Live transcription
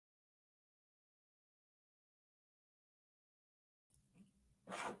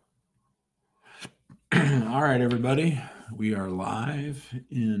All right, everybody. We are live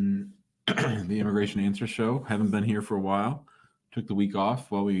in the Immigration Answer Show. Haven't been here for a while. Took the week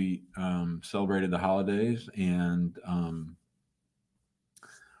off while we celebrated the holidays and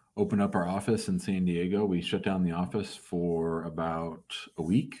opened up our office in San Diego. We shut down the office for about a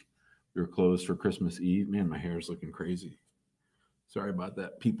week. We were closed for Christmas Eve. Man, my hair is looking crazy. Sorry about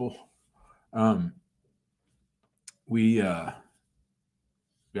that, people. Um, we got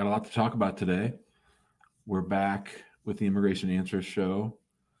a lot to talk about today. We're back with the Immigration Answers Show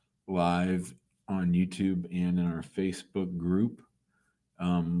live on YouTube and in our Facebook group.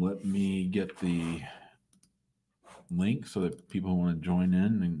 Let me get the link so that people who want to join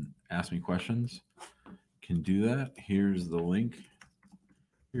in and ask me questions can do that. Here's the link.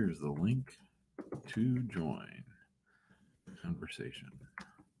 Here's the link to join the conversation.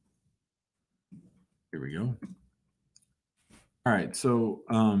 Here we go. All right. So,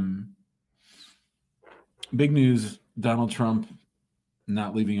 big news, Donald Trump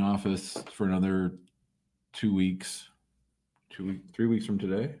not leaving office for another 2 weeks. 3 weeks from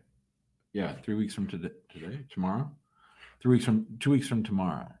today. Yeah, 3 weeks from today. Tomorrow. 2 weeks from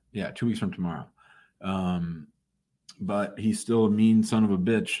tomorrow. Yeah, 2 weeks from tomorrow. But he's still a mean son of a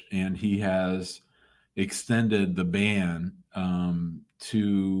bitch, and he has extended the ban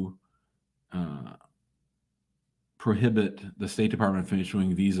to prohibit the State Department from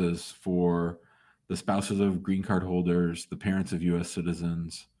issuing visas for the spouses of green card holders, the parents of U.S.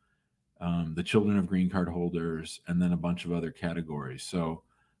 citizens, the children of green card holders, and then a bunch of other categories. So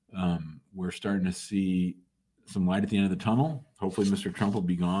we're starting to see some light at the end of the tunnel. Hopefully, Mr. Trump will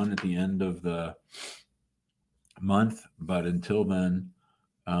be gone at the end of the month. But until then,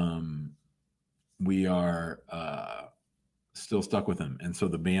 we are still stuck with him. And so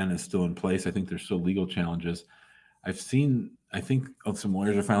the ban is still in place. I think there's still legal challenges. I think some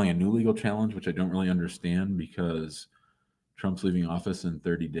lawyers are filing a new legal challenge, which I don't really understand because Trump's leaving office in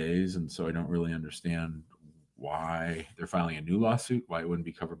 30 days. And so I don't really understand why they're filing a new lawsuit, why it wouldn't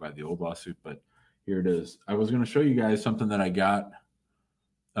be covered by the old lawsuit. But here it is. I was going to show you guys something that I got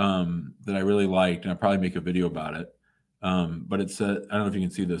that I really liked, and I'll probably make a video about it. But it said, I don't know if you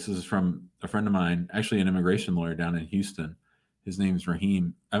can see this. This is from a friend of mine, actually an immigration lawyer down in Houston. His name's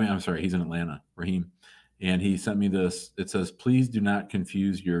Raheem. I'm sorry, he's in Atlanta, Raheem. And he sent me this. It says, "Please do not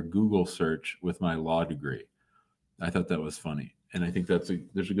confuse your Google search with my law degree." I thought that was funny. And I think there's a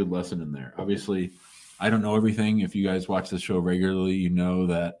good lesson in there. Obviously, I don't know everything. If you guys watch the show regularly, you know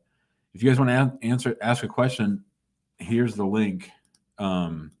that if you guys want to ask a question, here's the link.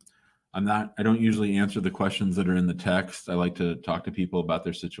 I don't usually answer the questions that are in the text. I like to talk to people about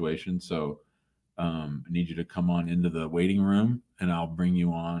their situation. So I need you to come on into the waiting room and I'll bring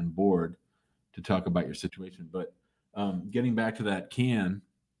you on board to talk about your situation. But getting back to that can,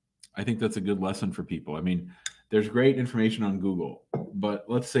 I think that's a good lesson for people. I mean, there's great information on Google, but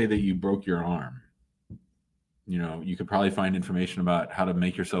let's say that you broke your arm. You know, you could probably find information about how to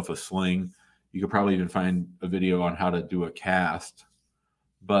make yourself a sling. You could probably even find a video on how to do a cast,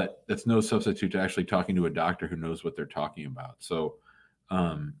 but that's no substitute to actually talking to a doctor who knows what they're talking about. So,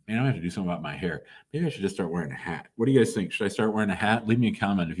 man, I have to do something about my hair. Maybe I should just start wearing a hat. What do you guys think? Should I start wearing a hat? Leave me a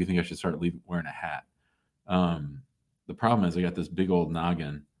comment if you think I should start wearing a hat. The problem is I got this big old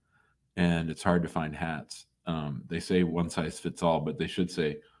noggin, and it's hard to find hats. They say one size fits all, but they should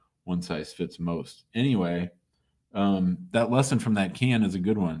say one size fits most. Anyway, that lesson from that can is a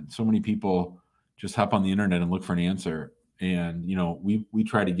good one. So many people just hop on the internet and look for an answer. And, you know, we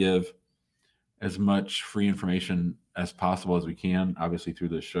try to give as much free information as possible as we can, obviously through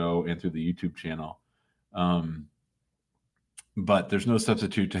the show and through the YouTube channel. But there's no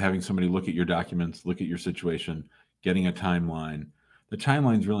substitute to having somebody look at your documents, look at your situation, getting a timeline. The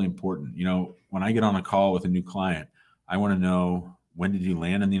timeline is really important. You know, when I get on a call with a new client, I want to know, when did you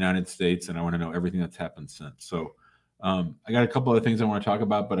land in the United States? And I want to know everything that's happened since. So I got a couple other things I want to talk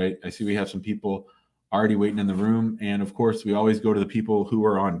about, but I see we have some people already waiting in the room. And of course, we always go to the people who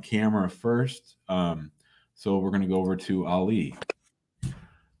are on camera first. So we're going to go over to Ali.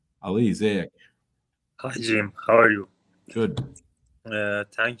 Ali, Zach. Hi, Jim. How are you? Good.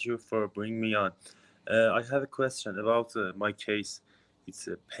 Thank you for bringing me on. I have a question about my case. It's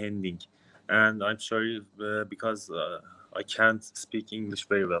pending, and I'm sorry because I can't speak English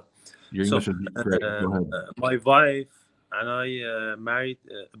very well. Your English is great. Go ahead. My wife and I married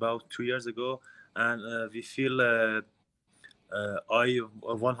about 2 years ago, and we feel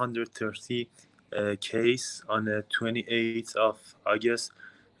I-130 case on the 28th of August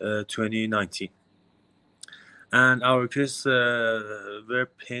 2019. And our case were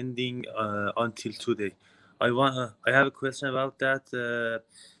pending until today. I have a question about that.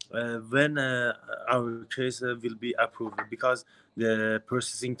 When our case will be approved, because the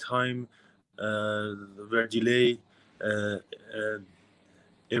processing time were delay uh, uh,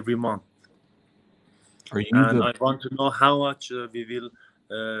 every month, Are you and the I want to know how much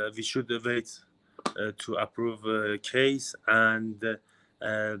we should wait to approve a case, and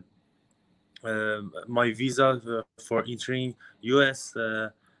my visa for entering US. Uh,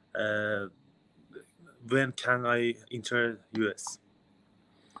 when can I enter US?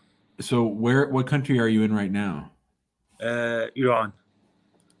 so what country are you in right now? Iran.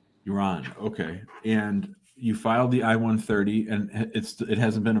 Iran. Okay. And you filed the I-130 and it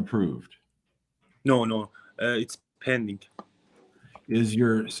hasn't been approved. No, no, it's pending. Is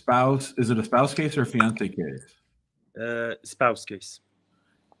your spouse, is it a spouse case or a fiance case? Spouse case.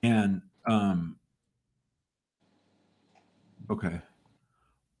 And okay.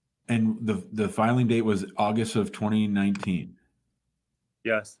 And the filing date was August of 2019.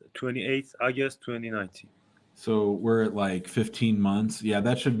 Yes, 28th August 2019. So we're at like 15 months. Yeah,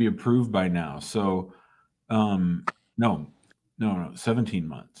 that should be approved by now. So no, 17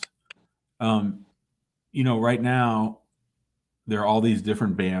 months. Right now there are all these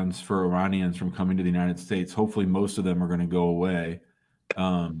different bans for Iranians from coming to the United States. Hopefully most of them are going to go away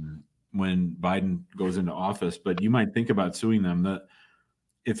when Biden goes into office, but you might think about suing them. That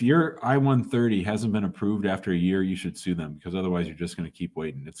if your I-130 hasn't been approved after a year, you should sue them, because otherwise you're just going to keep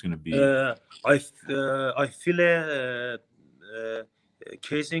waiting. It's going to be I fill a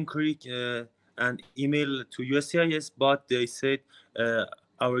case inquiry and email to USCIS, but they said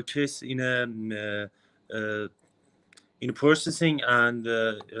our case in processing, and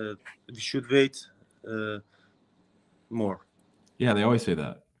we should wait more. Yeah, they always say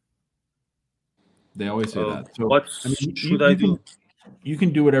that. They always say that. So what should I do? You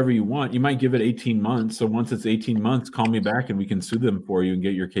can do whatever you want. You might give it 18 months. So once it's 18 months, call me back and we can sue them for you and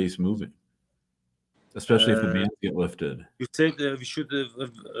get your case moving, especially if the bans get lifted. You said we should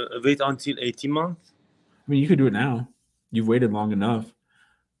wait until 18 months? I mean, you could do it now. You've waited long enough.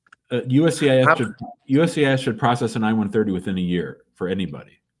 USCIS should process an I-130 within a year for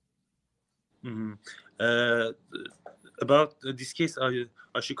anybody. Mm-hmm. About this case,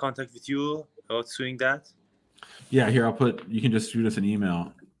 I should contact with you about suing that? Yeah, here, you can just shoot us an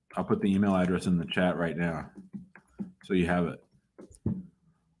email. I'll put the email address in the chat right now, so you have it.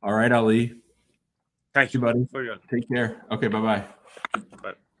 All right, Ali. Thank you, buddy. Take care. Okay, bye-bye.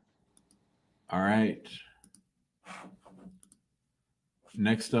 Bye. All right.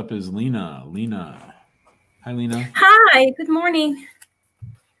 Next up is Lena. Hi, Lena. Hi, good morning.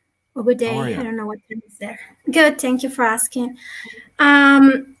 Or good day. How are you? I don't know what time is there. Good, thank you for asking.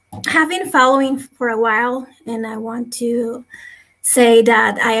 Have been following for a while, and I want to say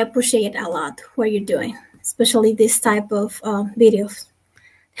that I appreciate a lot what you're doing, especially this type of videos.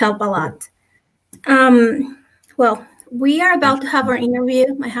 Help a lot. Well, we are about to have our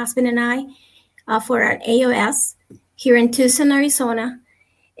interview, my husband and I, for our AOS here in Tucson, Arizona.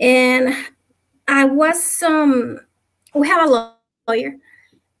 And I was, we have a lawyer,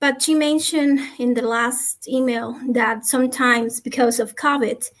 but she mentioned in the last email that sometimes because of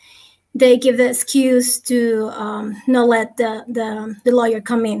COVID, they give the excuse to not let the lawyer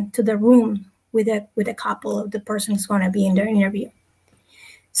come into the room with a couple of the person who's going to be in their interview.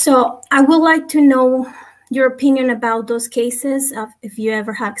 So I would like to know your opinion about those cases, if you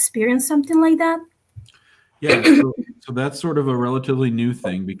ever have experienced something like that. Yeah, so that's sort of a relatively new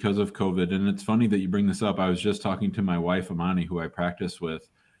thing because of COVID. And it's funny that you bring this up. I was just talking to my wife, Amani, who I practice with.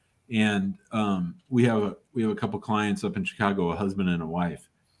 And we have a couple clients up in Chicago, a husband and a wife,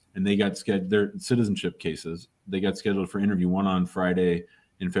 and they got scheduled, their citizenship cases. They got scheduled for interview, one on Friday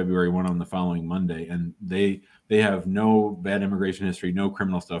in February, one on the following Monday. And they have no bad immigration history, no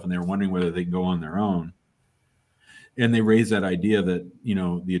criminal stuff. And they were wondering whether they can go on their own. And they raised that idea that,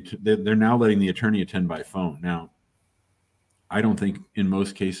 they're now letting the attorney attend by phone. Now, I don't think in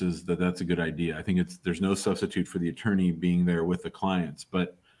most cases that that's a good idea. I think there's no substitute for the attorney being there with the clients.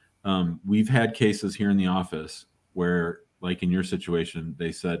 But we've had cases here in the office where, like in your situation,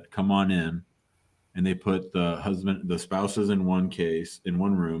 they said, come on in, and they put the spouses in one case, in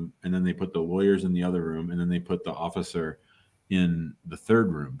one room, and then they put the lawyers in the other room, and then they put the officer in the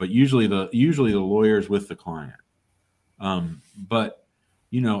third room. But usually the lawyer's with the client. But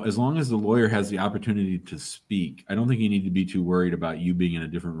as long as the lawyer has the opportunity to speak, I don't think you need to be too worried about you being in a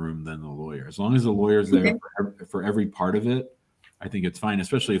different room than the lawyer. As long as the lawyer's there for every part of it, I think it's fine,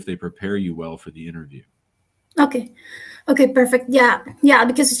 especially if they prepare you well for the interview. Okay, perfect. Yeah,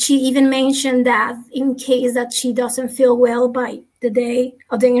 because she even mentioned that in case that she doesn't feel well by the day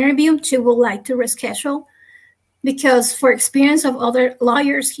of the interview, she would like to reschedule. because for experience of other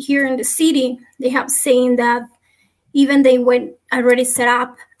lawyers here in the city, they have saying that even they went already set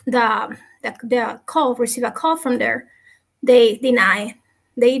up the call, receive a call from there, they deny.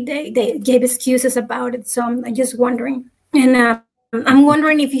 They gave excuses about it. So I'm just wondering, and I'm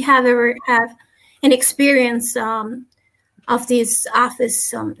wondering if you have ever had an experience of this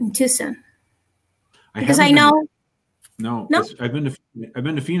office in Tucson, because I know. No, I've been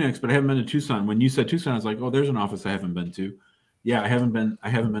to Phoenix, but I haven't been to Tucson. When you said Tucson, I was like, oh, there's an office I haven't been to. Yeah, I haven't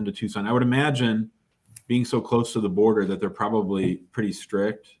been to Tucson. I would imagine, being so close to the border, that they're probably pretty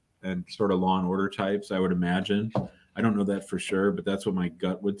strict and sort of law and order types, I would imagine. I don't know that for sure, but that's what my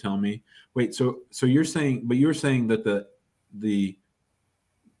gut would tell me. Wait, so you're saying that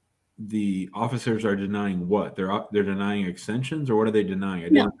the officers are denying what? They're denying extensions, or what are they denying? I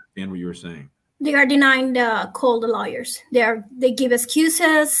didn't understand what you were saying. They are denying the call the lawyers. They give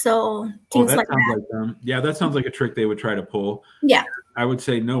excuses, so things like that. Yeah, that sounds like a trick they would try to pull. Yeah. I would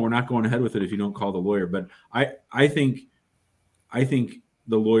say, no, we're not going ahead with it if you don't call the lawyer. But I think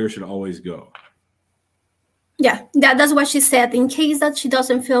the lawyer should always go. Yeah, that's what she said. In case that she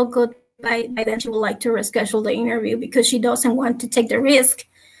doesn't feel good by then, she would like to reschedule the interview because she doesn't want to take the risk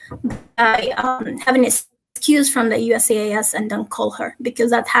by having an excuse from the USCIS and then call her,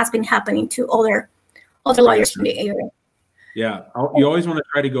 because that has been happening to other lawyers from the area. Yeah, you always want to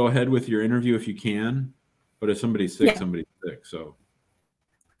try to go ahead with your interview if you can, but if somebody's sick, somebody's sick. So.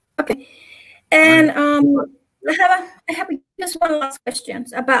 Okay, and I have just one last question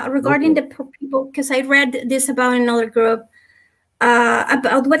regarding the people, because I read this about another group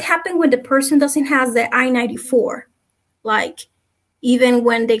about what happened when the person doesn't have the I-94, like even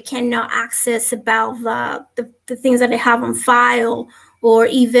when they cannot access about the things that they have on file, or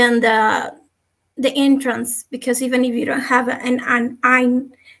even the entrance, because even if you don't have an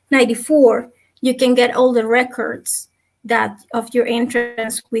I-94, you can get all the records of your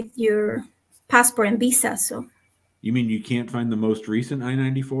entrance with your passport and visa. So you mean you can't find the most recent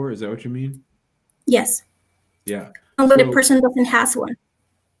I-94? Is that what you mean? Yes. Yeah. Although the person doesn't have one.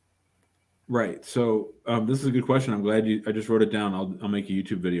 Right. So this is a good question. I'm glad I just wrote it down. I'll make a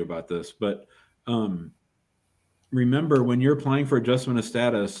YouTube video about this. But remember, when you're applying for adjustment of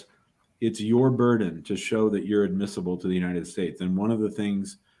status, it's your burden to show that you're admissible to the United States. And one of the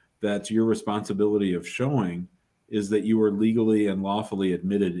things that's your responsibility of showing is that you were legally and lawfully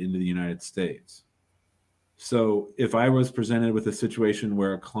admitted into the United States. So if I was presented with a situation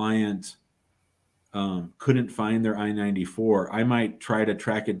where a client couldn't find their I-94, I might try to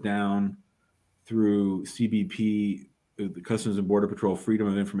track it down through CBP, the Customs and Border Patrol Freedom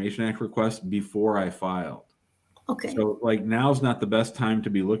of Information Act request, before I filed. Okay. So like now's not the best time to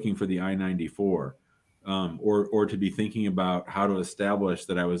be looking for the I-94 or to be thinking about how to establish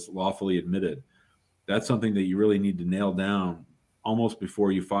that I was lawfully admitted. That's something that you really need to nail down almost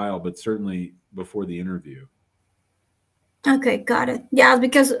before you file, but certainly before the interview. Okay, got it. Yeah,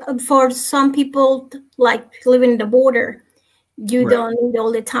 because for some people, like living in the border, you don't need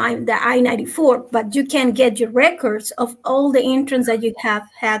all the time the I-94, but you can get your records of all the entrants that you have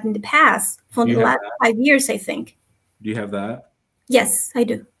had in the past for the last 5 years, I think. Do you have that? Yes, I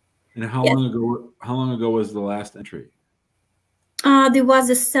do. And how long ago was the last entry? It was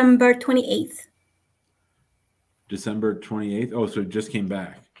December 28th. December 28th? Oh, so it just came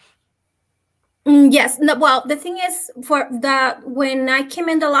back. Yes. No, well, the thing is, when I came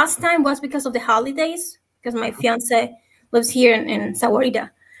in the last time was because of the holidays, because my fiance lives here in Sahuarita.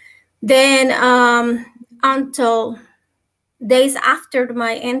 Then until days after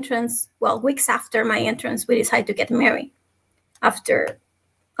my entrance, well, weeks after my entrance, we decided to get married after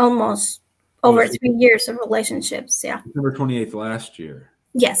almost over 3 years of relationships. Yeah. December 28th last year.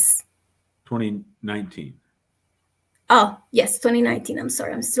 Yes. 2019. Oh, yes, 2019. I'm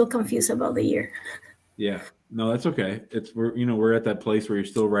sorry. I'm still confused about the year. Yeah. No, that's okay. We're at that place where you're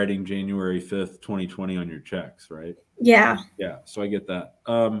still writing January 5th, 2020 on your checks, right? Yeah. Yeah. So I get that.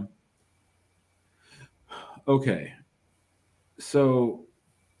 Okay. So,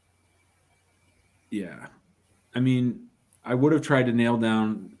 yeah. I mean, I would have tried to nail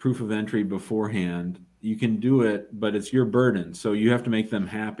down proof of entry beforehand. You can do it, but it's your burden. So you have to make them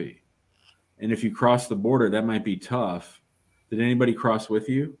happy. And if you cross the border, that might be tough. Did anybody cross with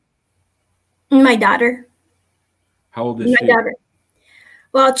you? My daughter. How old is she? My daughter.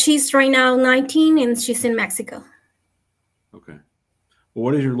 Well, she's right now 19 and she's in Mexico. Okay. Well,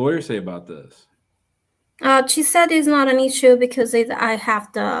 what does your lawyer say about this? She said it's not an issue because I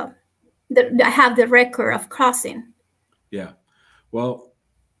have the record of crossing. Yeah. Well,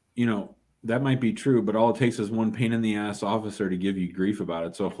 that might be true, but all it takes is one pain in the ass officer to give you grief about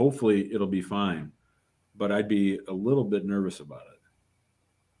it. So hopefully it'll be fine. but I'd be a little bit nervous about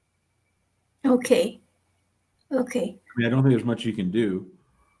it. Okay. Okay. I mean, I don't think there's much you can do.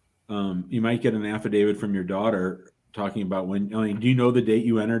 You might get an affidavit from your daughter talking about when. I mean, do you know the date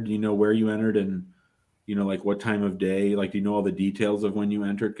you entered? Do you know where you entered, and you know, like what time of day? Like, do you know all the details of when you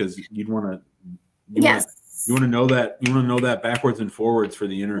entered? Because you'd want to. Yes. You want to know that. You want to know that backwards and forwards for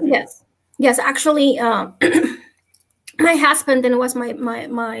the interview. Yes. Yes. Actually, my husband, and it was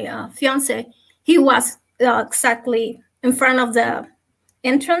my fiance. He was exactly in front of the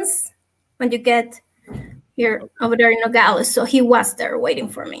entrance when you get here over there in Nogales. So he was there waiting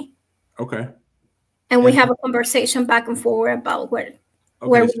for me. Okay. And we have a conversation back and forward about where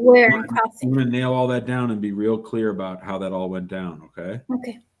we were and crossing. I'm going to nail all that down and be real clear about how that all went down. Okay.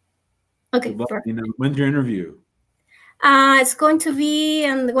 Okay. Okay. You know, when's your interview? It's going to be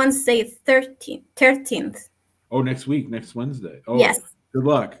on Wednesday, 13th. Oh, next week, next Wednesday. Oh, yes. Good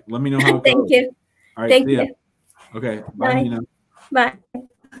luck. Let me know how it Thank goes. you. All right. Thank see ya. you. Okay. Bye, Bye. Lena. Bye.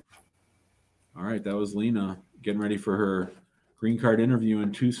 All right. That was Lena getting ready for her green card interview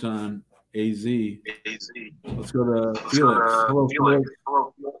in Tucson, AZ. Let's go to Felix. Hello, Felix.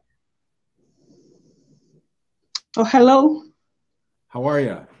 Oh, hello. How are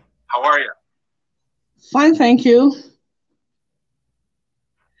you? Fine, thank you.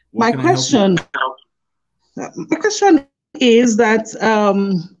 My question is that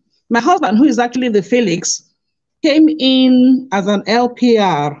my husband, who is actually the Felix, came in as an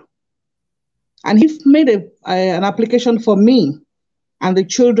LPR, and he made an application for me and the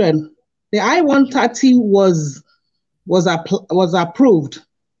children. The I-130 was approved,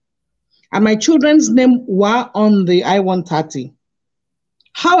 and my children's name were on the I-130.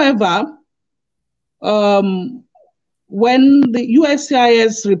 However, when the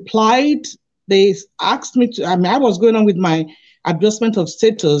USCIS replied, they asked me to, I was going on with my adjustment of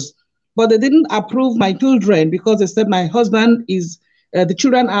status, but they didn't approve my children because they said my husband is, the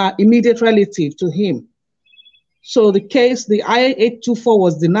children are immediate relative to him. So the case, the I-824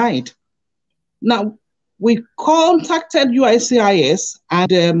 was denied. Now, we contacted USCIS,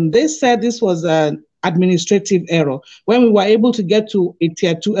 and they said this was an administrative error when we were able to get to a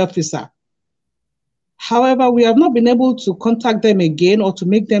Tier 2 officer. However, we have not been able to contact them again or to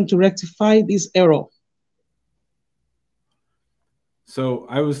make them to rectify this error. So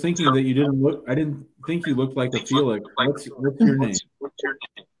I was thinking that you didn't look, I didn't think you looked like a Felix. What's your name?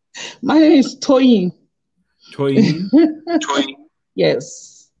 My name is Toyin. Toyin?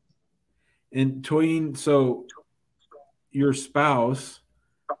 Yes. And Toyin, so your spouse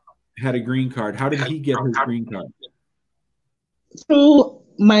had a green card. How did he get his green card? Through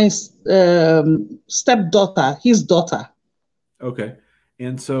my stepdaughter, his daughter. Okay.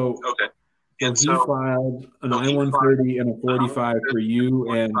 And so, he filed an I-130 and a 45 for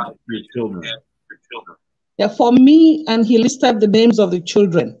you and your children. Yeah, for me, and he listed the names of the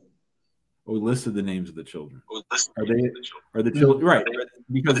children. Oh, he listed the names of the children. Are the children right?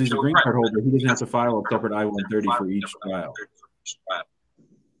 Because he's a green card holder, he doesn't have to file a separate I-130 for each child.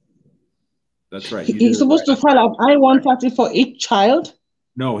 That's right. He's supposed to file an I-130 for each child?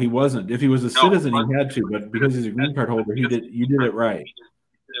 No, he wasn't. If he was a citizen, he had to, but because he's a green card holder, you did it right.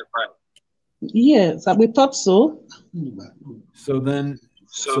 Yes, we thought so. So then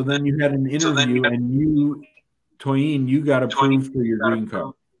you had an interview, and you, Toyin, you got approved for your green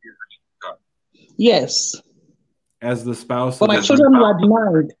card. Yes. As the spouse. But my children were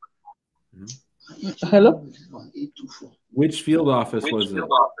denied. Mm-hmm. Hello? Which field office was it?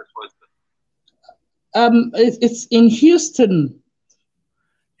 It's in Houston.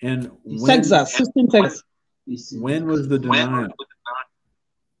 And when, Texas, Houston, Texas. When was the denial?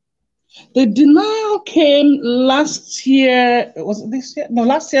 The denial came last year. Was it this year? No,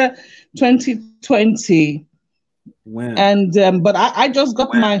 last year, 2020. When? And but I just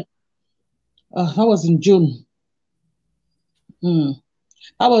got my. That was in June. That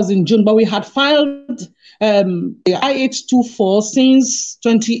was in June, but we had filed the I-824 since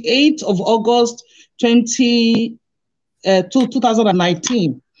 28th of August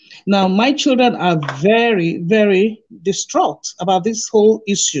 2019. Now, my children are very, very distraught about this whole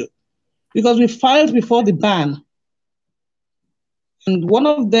issue because we filed before the ban. And one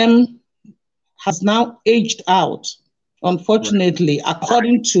of them has now aged out, unfortunately,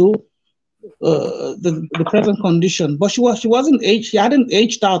 according to the present condition. But she wasn't aged, she hadn't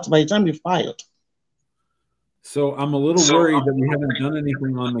aged out by the time we filed. So I'm a little worried that we haven't done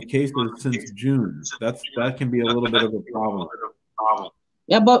anything on the cases since June. That can be a little bit of a problem.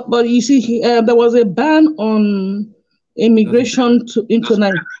 Yeah, but you see, there was a ban on immigration to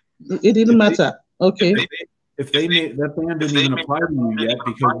internet. It didn't matter. Okay. If they made that ban didn't even apply to you yet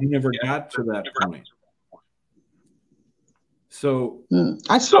because you never got to that point. So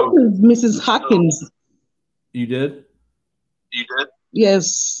I spoke with Mrs. Harkins. you did?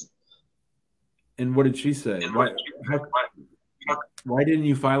 Yes. And what did she say? Why didn't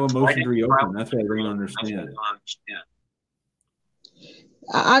you file a motion to reopen? That's what I don't understand.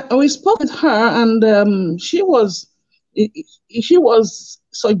 We spoke with her, and she was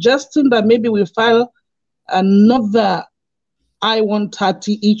suggesting that maybe we file another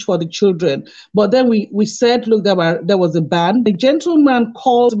I-130 each for the children. But then we said, look, there was a ban. The gentleman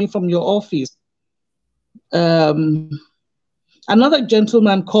called me from your office. Another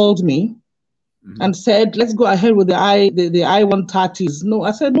gentleman called me and said, let's go ahead with the I-130s. No,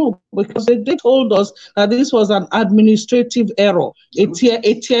 I said no, because they told us that this was an administrative error. A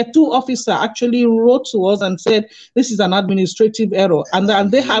tier 2 officer actually wrote to us and said, this is an administrative error. And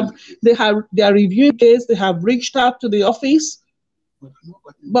they are reviewing case, they have reached out to the office.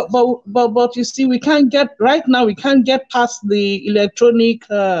 But you see, we can't get past the electronic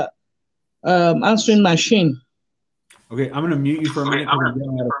answering machine. Okay, I'm going to mute you for a minute because I'm getting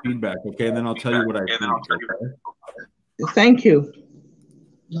a lot of feedback, okay? And then I'll tell you what I think, okay? Thank you.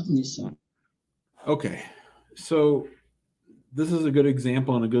 Okay, so this is a good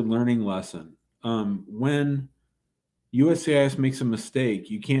example and a good learning lesson. When USCIS makes a mistake,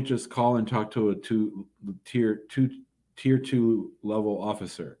 you can't just call and talk to a tier 2 level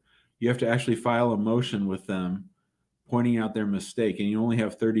officer. You have to actually file a motion with them pointing out their mistake, and you only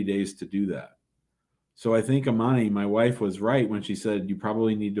have 30 days to do that. So I think Amani, my wife, was right when she said you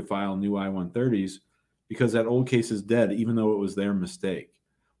probably need to file new I-130s because that old case is dead, even though it was their mistake.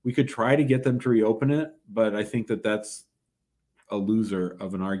 We could try to get them to reopen it, but I think that that's a loser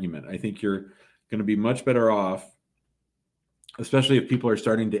of an argument. I think you're going to be much better off, especially if people are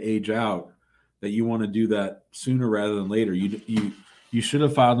starting to age out, that you want to do that sooner rather than later. You should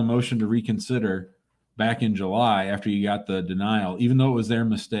have filed a motion to reconsider back in July after you got the denial, even though it was their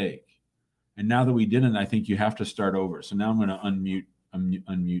mistake. And now that we didn't, I think you have to start over. So now I'm going to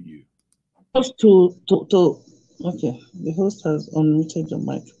unmute you. Okay, the host has unmuted the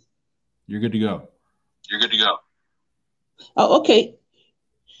mic. You're good to go. Okay.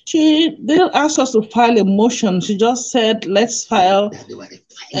 She didn't ask us to file a motion. She just said, let's file.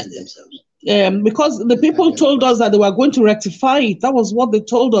 Because the people told us that they were going to rectify it. That was what they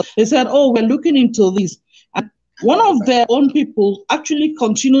told us. They said, oh, we're looking into this. And one of their own people actually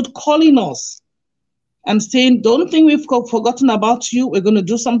continued calling us and saying, don't think we've forgotten about you. We're going to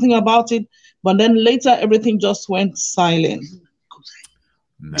do something about it. But then later, everything just went silent.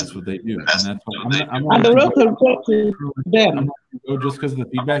 And that's what they do. And that's what I'm the real to them. Just because of the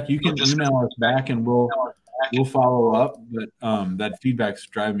feedback, you can email us back and we'll follow up. But that feedback's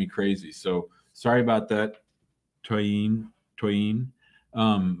driving me crazy. So sorry about that, Toyin.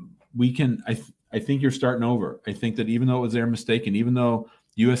 I think you're starting over. I think that even though it was their mistake, and even though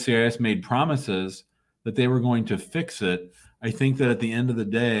USCIS made promises that they were going to fix it, I think that at the end of the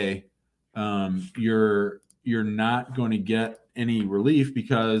day, you're not going to get any relief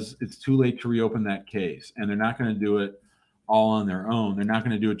because it's too late to reopen that case, and they're not going to do it all on their own. They're not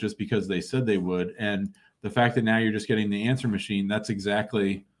going to do it just because they said they would. And the fact that now you're just getting the answer machine, that's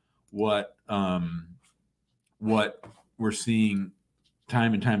exactly what we're seeing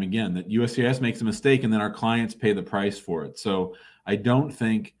time and time again, that USCIS makes a mistake and then our clients pay the price for it. So I don't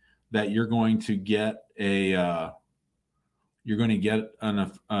think that you're going to get a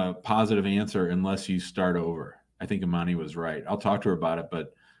positive answer unless you start over. I think Imani was right. I'll talk to her about it,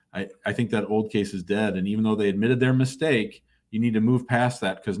 but I think that old case is dead. And even though they admitted their mistake, you need to move past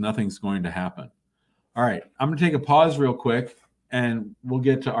that because nothing's going to happen. All right, I'm going to take a pause real quick, and we'll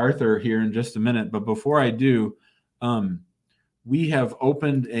get to Arthur here in just a minute. But before I do, we have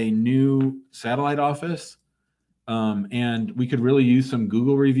opened a new satellite office, and we could really use some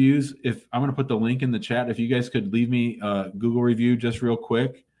Google reviews. I'm going to put the link in the chat. If you guys could leave me a Google review just real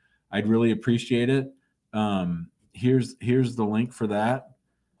quick, I'd really appreciate it. Here's the link for that.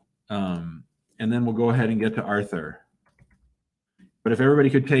 And then we'll go ahead and get to Arthur. But if everybody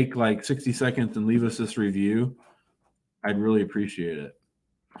could take like 60 seconds and leave us this review, I'd really appreciate it.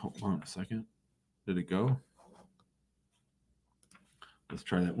 Hold on a second. Did it go? Let's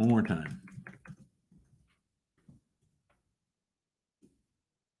try that one more time.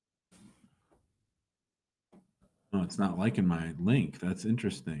 Oh, it's not liking my link. That's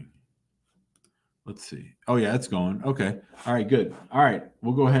interesting. Let's see. Oh, yeah, it's going. Okay. All right, good. All right.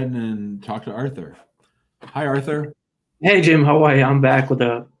 We'll go ahead and talk to Arthur. Hi, Arthur. Hey, Jim. How are you? I'm back with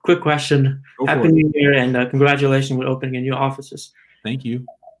a quick question. Happy New Year, and congratulations with opening your new offices. Thank you.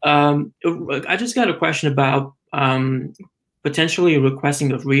 I just got a question about potentially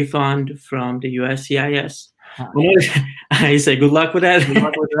requesting a refund from the USCIS. I say good luck with that. Good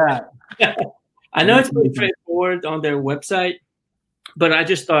luck with that. I know it's pretty straightforward on their website, but I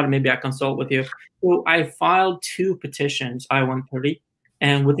just thought maybe I consult with you. So I filed 2 petitions, I-130,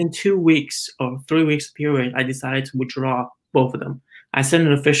 and within 2 weeks or 3 weeks period, I decided to withdraw both of them. I sent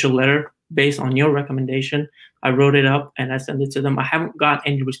an official letter based on your recommendation. I wrote it up and I sent it to them. I haven't got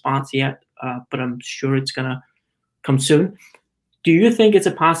any response yet, but I'm sure it's gonna come soon. Do you think it's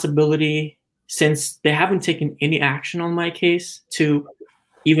a possibility, since they haven't taken any action on my case, to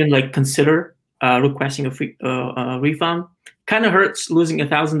even like consider requesting a refund? Kind of hurts losing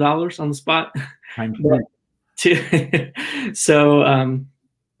 $1,000 on the spot. So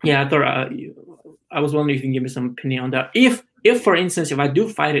yeah, I thought I was wondering if you can give me some opinion on that. If for instance, if I do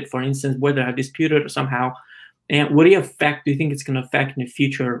fight it, for instance, whether I dispute it or somehow, and would it affect? Do you think it's going to affect in the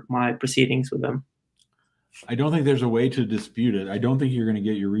future my proceedings with them? I don't think there's a way to dispute it. I don't think you're going to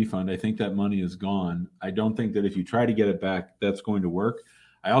get your refund. I think that money is gone. I don't think that if you try to get it back, that's going to work.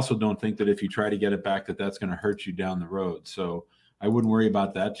 I also don't think that if you try to get it back, that's going to hurt you down the road. So I wouldn't worry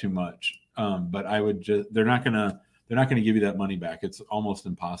about that too much. But I would they're not going to give you that money back. It's almost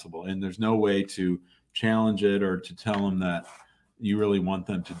impossible. And there's no way to challenge it or to tell them that you really want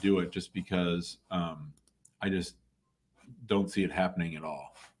them to do it, just because I just don't see it happening at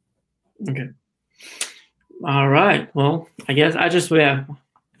all. Okay. All right. Well, I guess I just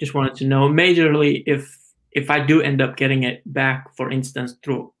wanted to know majorly if I do end up getting it back, for instance,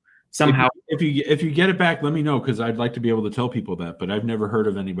 through somehow. If you get it back, let me know, because I'd like to be able to tell people that. But I've never heard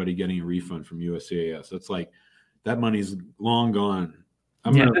of anybody getting a refund from USCIS. That's like, that money's long gone.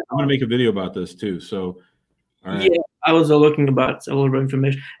 I'm gonna make a video about this too. So, all right. Yeah, I was looking about a little bit of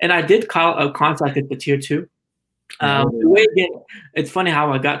information, and I did contacted the tier 2. It's funny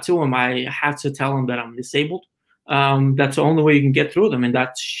how I got to them. I had to tell them that I'm disabled. That's the only way you can get through them, and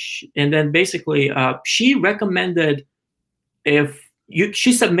then basically she recommended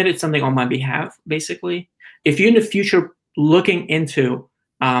she submitted something on my behalf. Basically, if you're in the future looking into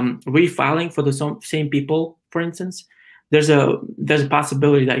refiling for the same people, for instance, there's a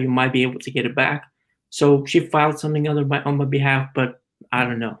possibility that you might be able to get it back. So she filed something on my behalf, but I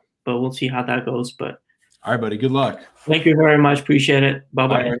don't know. But we'll see how that goes. But all right, buddy. Good luck. Thank you very much. Appreciate it.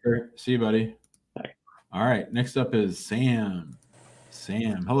 Bye-bye. See you, buddy. Bye. All right. Next up is Sam.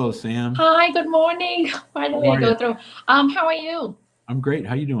 Sam. Hello, Sam. Hi, good morning. Finally, I go through. How are you? I'm great.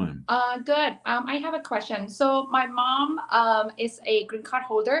 How you doing? Good. I have a question. So my mom is a green card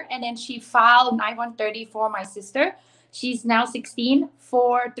holder, and then she filed an I-130 for my sister. She's now 16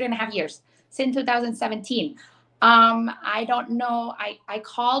 for 3.5 years, since 2017. I don't know. I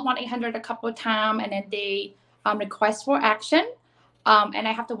called 1-800 a couple of times, and then they request for action, and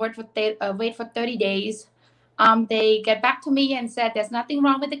I have to wait for 30 days. They get back to me and said there's nothing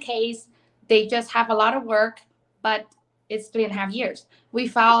wrong with the case. They just have a lot of work, but it's 3.5 years. We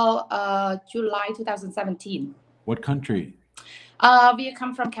filed July 2017. What country? We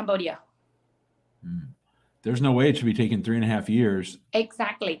come from Cambodia. There's no way it should be taking 3.5 years.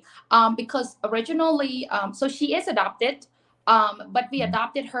 Exactly. Because originally, so she is adopted, but we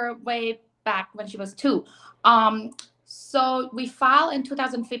adopted her way back when she was 2. So we filed in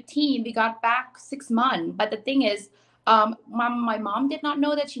 2015. We got back 6 months. But the thing is, my mom did not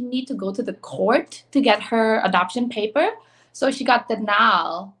know that she need to go to the court to get her adoption paper. So she got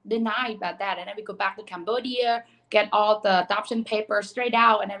denied about that. And then we go back to Cambodia, get all the adoption papers straight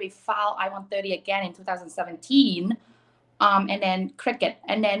out, and then we file I-130 again in 2017, and then cricket.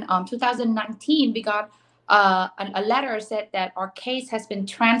 And then 2019, we got a letter said that our case has been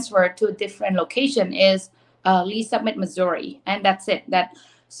transferred to a different location, is Lee Summit, Missouri, and that's it.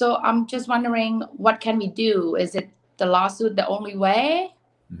 So I'm just wondering, what can we do? Is it the lawsuit the only way?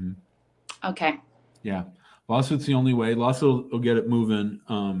 Mm-hmm. Okay. Yeah, lawsuit's the only way. Lawsuit will get it moving.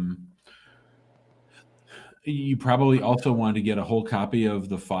 You probably also want to get a whole copy of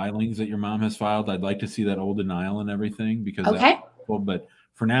the filings that your mom has filed. I'd like to see that old denial and everything, because that's helpful. But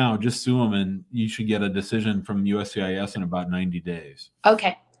for now, just sue them, and you should get a decision from USCIS in about 90 days.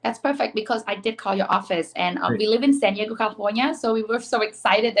 Okay, that's perfect, because I did call your office, and we live in San Diego, California, so we were so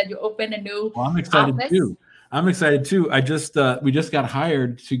excited that you opened a new I'm excited office. too. I'm excited too. I just we just got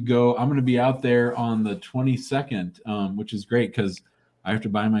hired to go. I'm going to be out there on the 22nd, which is great because I have to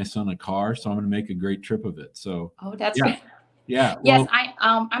buy my son a car, so I'm going to make a great trip of it. So that's great. Yeah. Yes,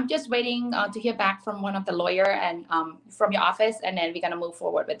 I'm just waiting to hear back from one of the lawyer and from your office, and then we're going to move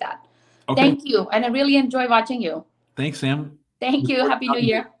forward with that. Okay. Thank you, and I really enjoy watching you. Thanks, Sam. Thank you. Happy New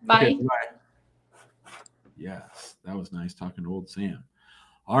Year. Bye. Okay, bye. Yes, that was nice talking to old Sam.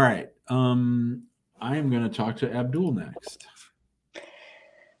 All right. I am going to talk to Abdul next.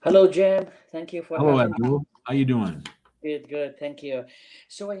 Hello, Jen. Thank you for having me. How you doing? Good, good. Thank you.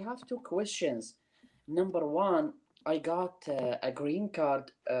 So I have two questions. Number one, I got a green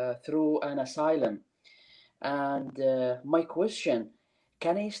card through an asylum. And my question,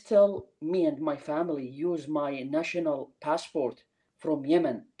 can I still, me and my family, use my national passport from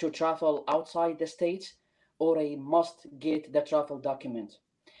Yemen to travel outside the States, or I must get the travel document?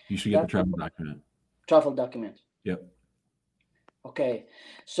 You should get the That's travel document. travel document. Yep. Okay.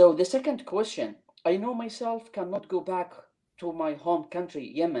 So the second question, I know myself cannot go back to my home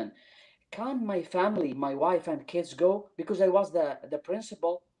country, Yemen. Can my family, my wife and kids go? Because I was the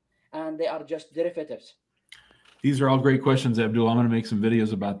principal and they are just derivatives. These are all great questions, Abdul. I'm going to make some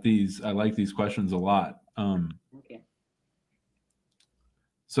videos about these. I like these questions a lot. Okay.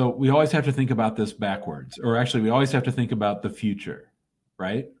 So we always have to think about this backwards, or actually we always have to think about the future,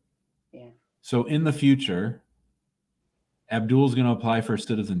 right? Yeah. So in the future, Abdul's going to apply for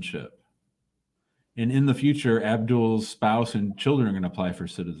citizenship. And in the future, Abdul's spouse and children are going to apply for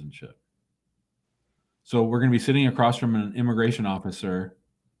citizenship. So we're going to be sitting across from an immigration officer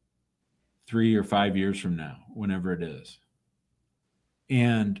 3 or 5 years from now, whenever it is.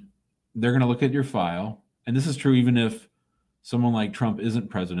 And they're going to look at your file. And this is true even if someone like Trump isn't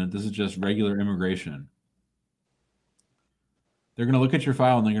president. This is just regular immigration. They're going to look at your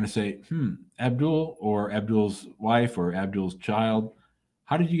file and they're going to say, Abdul or Abdul's wife or Abdul's child,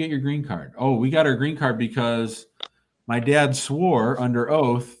 how did you get your green card? Oh, we got our green card because my dad swore under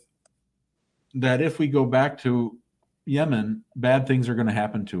oath that if we go back to Yemen, bad things are going to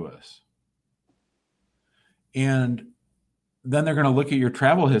happen to us. And then they're going to look at your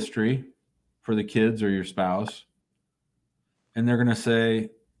travel history for the kids or your spouse, and they're going to say,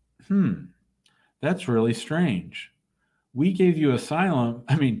 that's really strange. We gave you asylum.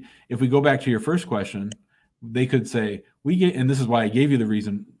 I mean, if we go back to your first question, they could say, and this is why I gave you the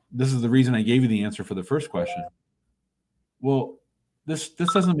reason. This is the reason I gave you the answer for the first question. Well, this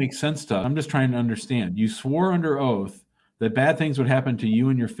doesn't make sense to us. I'm just trying to understand. You swore under oath that bad things would happen to you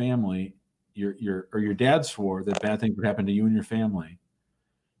and your family. Your dad swore that bad things would happen to you and your family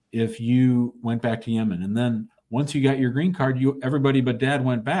if you went back to Yemen. And then once you got your green card, everybody but dad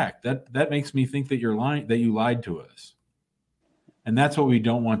went back. That makes me think that you're lying, that you lied to us. And that's what we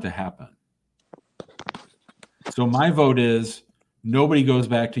don't want to happen. So my vote is nobody goes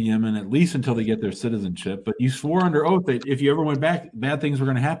back to Yemen, at least until they get their citizenship. But you swore under oath that if you ever went back, bad things were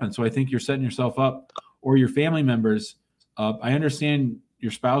going to happen. So I think you're setting yourself up or your family members up. I understand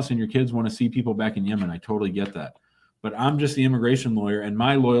your spouse and your kids want to see people back in Yemen. I totally get that. But I'm just the immigration lawyer, and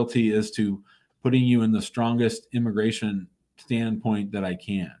my loyalty is to putting you in the strongest immigration standpoint that I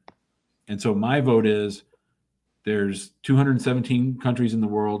can. And so my vote is there's 217 countries in the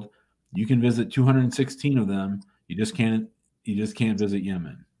world. You can visit 216 of them. You just can't visit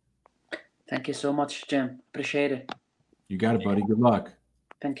Yemen. Thank you so much, Jim. Appreciate it. You got it, buddy. Good luck.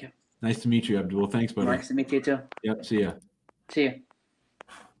 Thank you. Nice to meet you, Abdul. Thanks, buddy. Nice to meet you too. Yep. See ya. See you.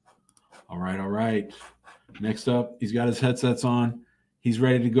 All right. Next up, he's got his headsets on. He's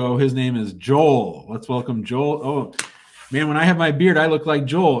ready to go. His name is Joel. Let's welcome Joel. Oh, man, when I have my beard, I look like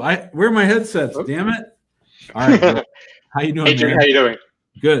Joel. Where are my headsets? Damn it. All right. Joel. How you doing, Hey, Jim, man? how you doing?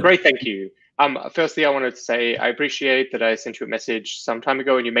 Good. Great, thank you. Firstly, I wanted to say I appreciate that I sent you a message some time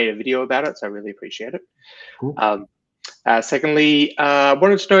ago and you made a video about it, so I really appreciate it. Cool. Secondly, I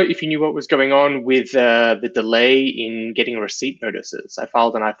wanted to know if you knew what was going on with the delay in getting receipt notices. I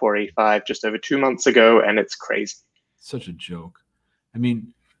filed an I-485 just over 2 months ago, and it's crazy. Such a joke. I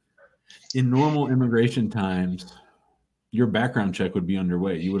mean, in normal immigration times, your background check would be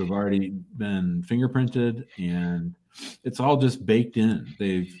underway. You would have already been fingerprinted, and it's all just baked in.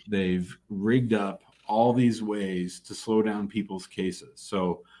 They've rigged up all these ways to slow down people's cases.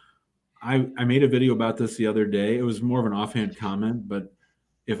 So I made a video about this the other day. It was more of an offhand comment, but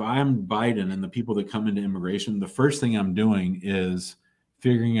if I'm Biden and the people that come into immigration, the first thing I'm doing is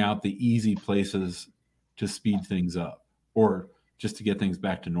figuring out the easy places to speed things up or just to get things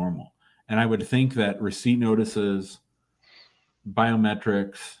back to normal. And I would think that receipt notices,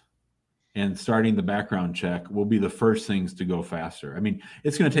 biometrics, and starting the background check will be the first things to go faster. I mean,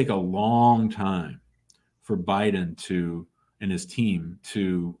 it's going to take a long time for Biden and his team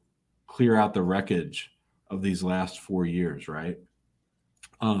to clear out the wreckage of these last 4 years, right?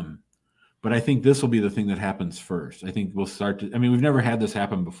 But I think this will be the thing that happens first. I think we'll start to, I mean, we've never had this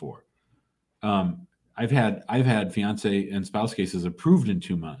happen before. I've had fiance and spouse cases approved in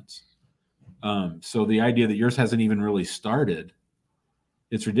 2 months. So the idea that yours hasn't even really started,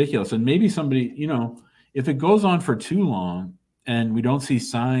 it's ridiculous. And maybe somebody, if it goes on for too long and we don't see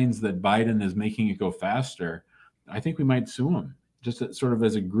signs that Biden is making it go faster, I think we might sue him. just sort of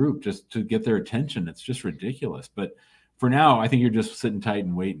as a group, just to get their attention. It's just ridiculous. But for now, I think you're just sitting tight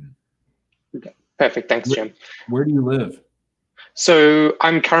and waiting. Okay. Perfect. Thanks, Jim. Where do you live? So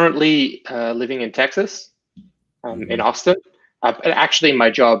I'm currently living in Texas, in Austin. Actually, my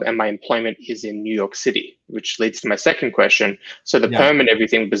job and my employment is in New York City, which leads to my second question. So the perm and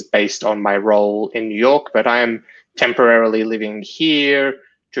everything was based on my role in New York, but I am temporarily living here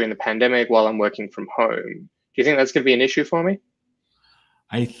during the pandemic while I'm working from home. Do you think that's going to be an issue for me?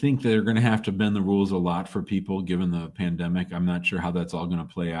 I think they're going to have to bend the rules a lot for people given the pandemic. I'm not sure how that's all going to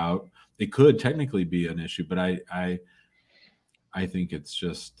play out. It could technically be an issue, but I think it's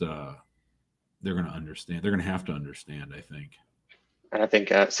just they're going to understand. They're going to have to understand, I think. And I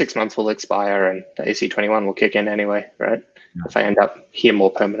think 6 months will expire and the AC-21 will kick in anyway, right? Yeah. If I end up here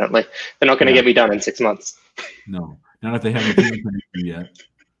more permanently. They're not going to get me done in 6 months. No, not if they haven't finished yet.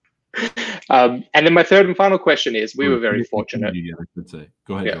 And then my third and final question is, we were very fortunate. I should say.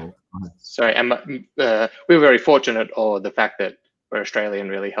 Go ahead, Joel. Go ahead. Sorry, we were very fortunate, or the fact that we're Australian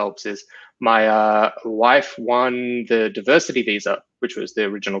really helps, is my wife won the diversity visa, which was the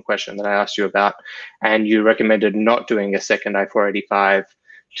original question that I asked you about, and you recommended not doing a second I-485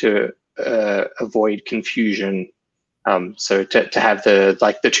 to avoid confusion. So to have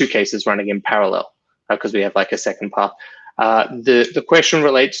the two cases running in parallel, because we have like a second path. The question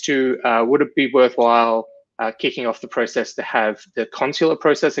relates to, would it be worthwhile kicking off the process to have the consular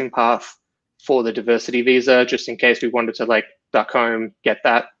processing path for the diversity visa, just in case we wanted to like duck home, get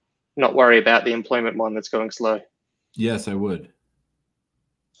that, not worry about the employment one that's going slow? Yes, I would.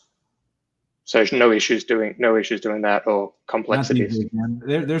 So no issues doing that, or complexities.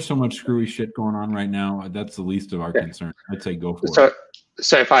 There's so much screwy shit going on right now. That's the least of our concern. I'd say go for it.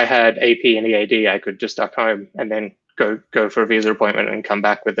 So if I had AP and EAD, I could just duck home and then go for a visa appointment and come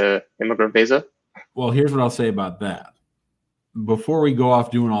back with a immigrant visa? Well, here's what I'll say about that. Before we go off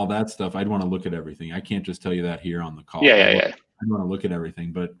doing all that stuff, I'd want to look at everything. I can't just tell you that here on the call. Yeah. I'd want to look at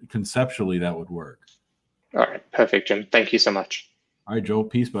everything, but conceptually that would work. All right, perfect, Jim. Thank you so much. All right, Joel.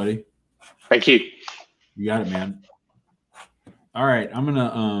 Peace, buddy. Thank you. You got it, man. All right, I'm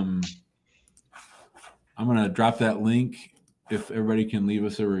gonna drop that link. If everybody can leave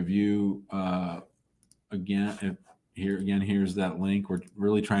us a review again. Here's that link. We're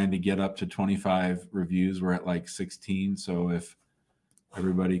really trying to get up to 25 reviews. We're at like 16. So if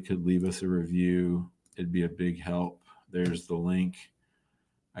everybody could leave us a review, it'd be a big help. There's the link.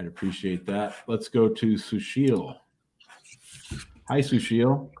 I'd appreciate that. Let's go to Sushil. Hi,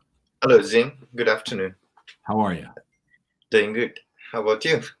 Sushil. Hello, Zing. Good afternoon. How are you? Doing good. How about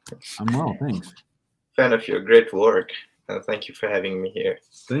you? I'm well, thanks. Fan of your great work. Thank you for having me here.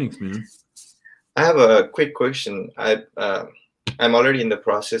 Thanks, man. I have a quick question. I'm already in the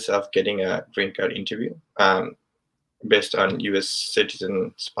process of getting a green card interview based on U.S.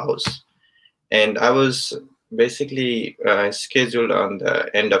 citizen spouse. And I was basically scheduled on the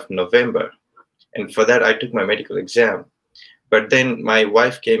end of November. And for that, I took my medical exam. But then my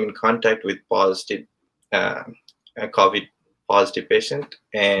wife came in contact with a COVID positive patient.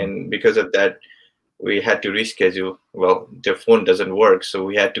 And because of that, we had to reschedule. Well, their phone doesn't work, so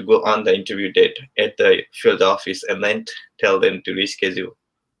we had to go on the interview date at the field office and then tell them to reschedule,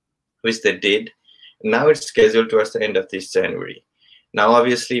 which they did. Now it's scheduled towards the end of this January. Now,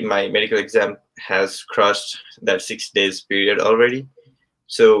 obviously, my medical exam has crossed that 6 days period already.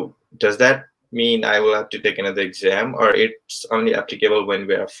 So does that mean I will have to take another exam, or it's only applicable when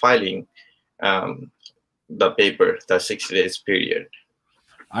we are filing the paper, the 6 days period?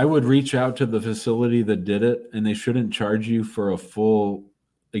 I would reach out to the facility that did it, and they shouldn't charge you for a full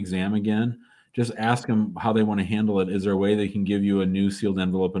exam again. Just ask them how they want to handle it. Is there a way they can give you a new sealed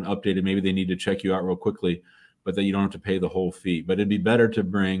envelope and updated? Maybe they need to check you out real quickly, but that you don't have to pay the whole fee. But it'd be better to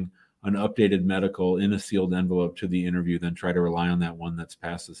bring an updated medical in a sealed envelope to the interview than try to rely on that one that's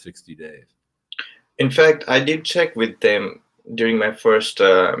past the 60 days. In fact, I did check with them during my first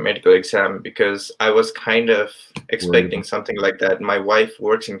medical exam because I was kind of expecting something like that. My wife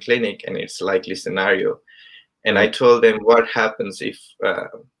works in clinic and it's a likely scenario. And I told them what happens if I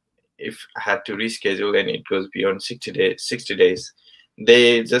had to reschedule and it goes beyond 60 days.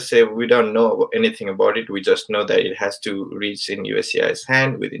 They just say, we don't know anything about it. We just know that it has to reach in USCIS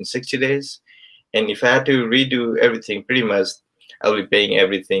hand within 60 days. And if I had to redo everything, pretty much I'll be paying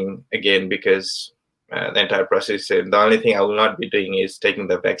everything again because the entire process. The only thing I will not be doing is taking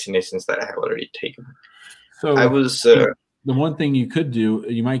the vaccinations that I have already taken. So I was the one thing you could do,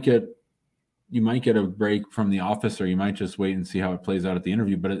 you might get a break from the office, or you might just wait and see how it plays out at the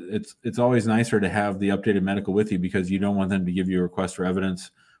interview. But it's always nicer to have the updated medical with you because you don't want them to give you a request for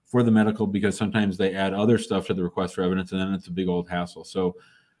evidence for the medical, because sometimes they add other stuff to the request for evidence, and then it's a big old hassle. So,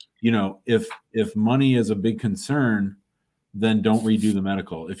 you know, if money is a big concern, then don't redo the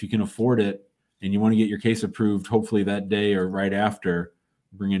medical. If you can afford it and you want to get your case approved, hopefully that day or right after,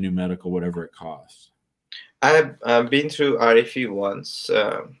 bring a new medical, whatever it costs. I've been through RFE once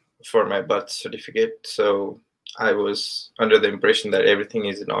for my birth certificate, so I was under the impression that everything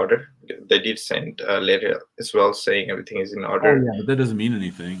is in order. They did send a letter as well saying everything is in order. Oh, yeah, but that doesn't mean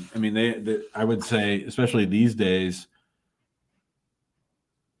anything. I mean, I would say, especially these days,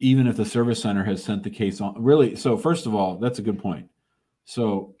 even if the service center has sent the case on, really. So first of all, that's a good point.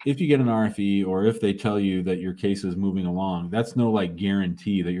 So if you get an RFE, or if they tell you that your case is moving along, that's no like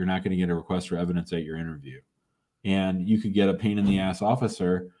guarantee that you're not going to get a request for evidence at your interview. And you could get a pain in the ass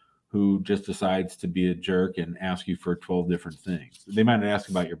officer who just decides to be a jerk and ask you for 12 different things. They might not ask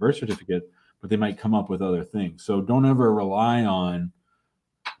about your birth certificate, but they might come up with other things. So don't ever rely on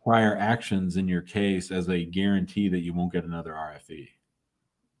prior actions in your case as a guarantee that you won't get another RFE.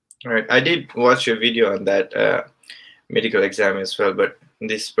 All right. I did watch your video on that medical exam as well, but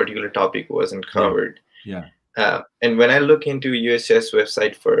this particular topic wasn't covered. Yeah. And when I look into USCIS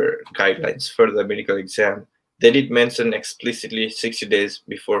website for guidelines for the medical exam, they did mention explicitly 60 days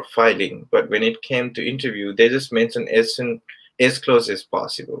before filing, but when it came to interview, they just mentioned as close as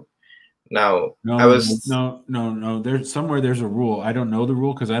possible. Now, no. There's somewhere there's a rule. I don't know the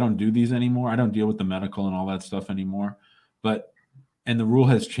rule because I don't do these anymore. I don't deal with the medical and all that stuff anymore. And the rule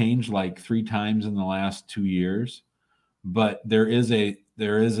has changed like 3 times in the last 2 years. But there is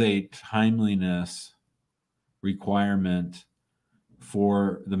a timeliness requirement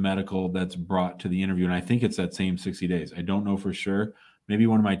for the medical that's brought to the interview, and I think it's that same 60 days. I don't know for sure. Maybe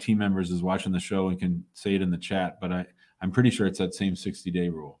one of my team members is watching the show and can say it in the chat, but I'm pretty sure it's that same 60-day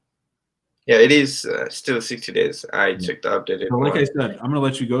rule. Yeah, it is still 60 days. I checked the updated So like one. I said, I'm going to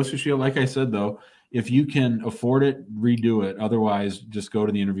let you go, Sushil. Like I said, though, if you can afford it, redo it. Otherwise, just go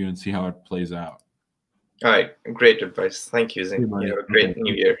to the interview and see how it plays out. All right, great advice. Thank you, Zing. You have a great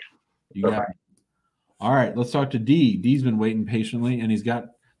new year. You got it. All right, let's talk to D. D's been waiting patiently, and he's got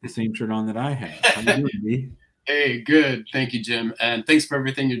the same shirt on that I have. How you doing, D? Hey, good. Thank you, Jim. And thanks for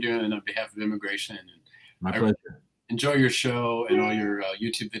everything you're doing on behalf of immigration. And my pleasure. Enjoy your show and all your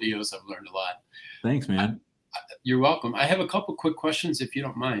YouTube videos. I've learned a lot. Thanks, man. You're welcome. I have a couple quick questions, if you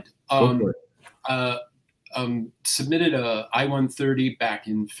don't mind. Submitted a I-130 back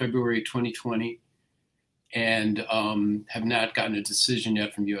in February 2020 and have not gotten a decision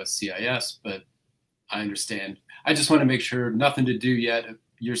yet from USCIS, but I understand. I just want to make sure, nothing to do yet.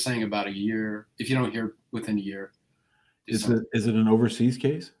 You're saying about a year. If you don't hear within a year. Is it an overseas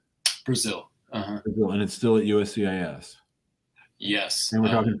case? Brazil. Brazil, and it's still at USCIS. Yes. And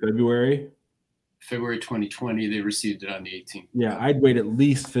we're talking February? February 2020, they received it on the 18th. Yeah, I'd wait at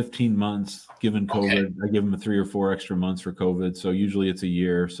least 15 months given COVID. Okay. I give them 3 or 4 extra months for COVID. So usually it's a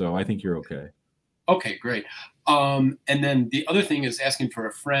year. So I think you're okay. Okay, great. And then the other thing is asking for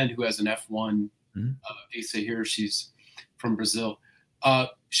a friend who has an F1 visa here. She's from Brazil.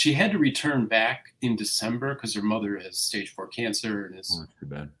 She had to return back in December because her mother has stage 4 cancer and is that's too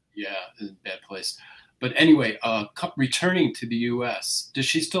bad. Yeah, in a bad place. But anyway, returning to the U.S., does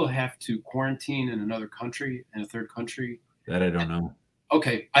she still have to quarantine in another country, in a third country? That I don't know.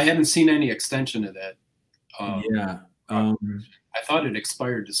 Okay, I haven't seen any extension of that. I thought it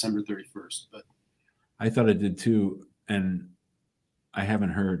expired December 31st, but I thought it did too, and I haven't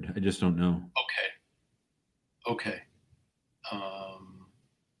heard. I just don't know. Okay.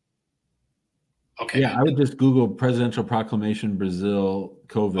 Yeah, I would just Google Presidential Proclamation Brazil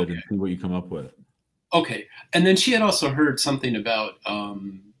COVID and see what you come up with. Okay. And then she had also heard something about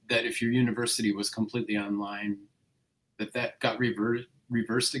that if your university was completely online, that got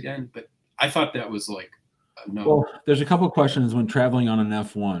reversed again. But I thought that was like, no. Well, there's a couple of questions when traveling on an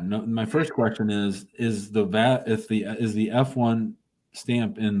F1. No, my first question is the F1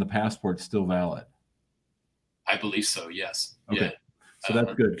 stamp in the passport still valid? I believe so, yes. Okay. Yeah. So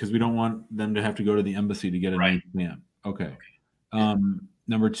that's good because we don't want them to have to go to the embassy to get a new stamp. Okay.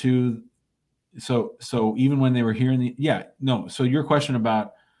 Number 2, so even when they were here so your question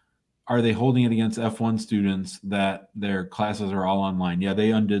about are they holding it against F1 students that their classes are all online? Yeah, they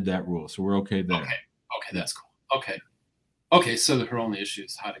undid that rule. So we're okay there. Okay, that's cool. Okay, so her only issue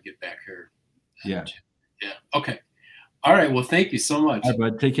is how to get back here. Yeah. Okay. All right. Well, thank you so much. All right,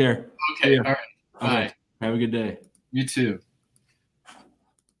 bud. Take care. Okay. All right. Bye. Okay. Have a good day. You too.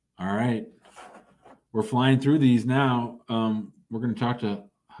 All right. We're flying through these now. We're going to talk to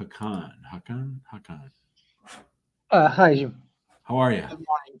Hakan. Hakan. Hi, Jim. How are you? Good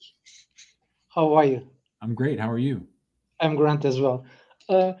morning. How are you? I'm great. How are you? I'm Grant as well.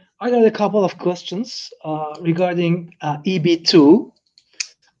 I got a couple of questions regarding EB2,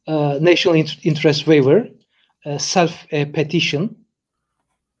 National Interest Waiver, self-petition.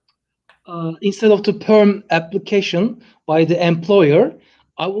 Instead of the perm application by the employer,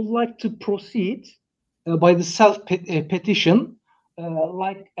 I would like to proceed by the self-petition,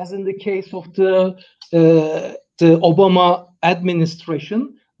 like as in the case of the Obama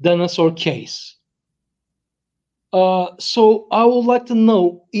administration dinosaur case. So I would like to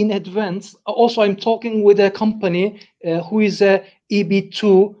know in advance. Also, I'm talking with a company who is a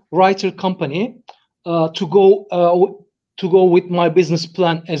EB2 writer company to go with my business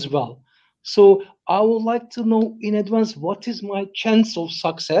plan as well. So I would like to know in advance what is my chance of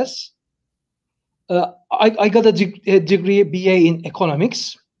success. I got a degree BA in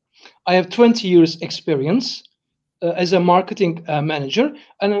economics. I have 20 years experience as a marketing manager,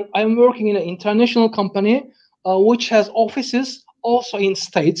 and I'm working in an international company which has offices also in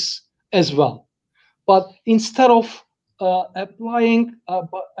States as well. But instead of applying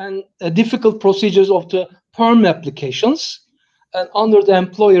and difficult procedures of the perm applications and under the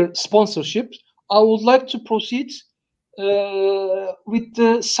employer sponsorship, I would like to proceed with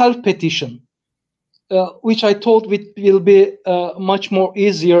the self-petition, which I thought will be a much more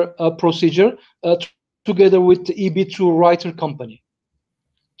easier procedure together with the EB2 writer company.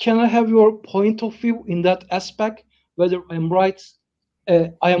 Can I have your point of view in that aspect, whether I'm right,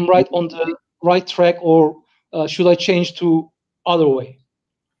 I am right on the right track, or should I change to other way?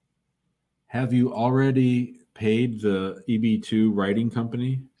 Have you already paid the EB2 writing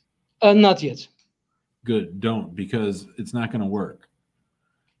company? Not yet. Good, don't, because it's not going to work.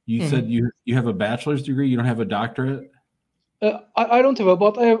 You said you have a bachelor's degree, you don't have a doctorate? I don't have,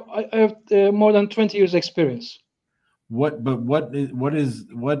 but I have more than 20 years experience. What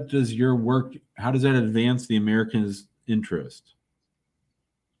does your work, how does that advance the Americans' interest?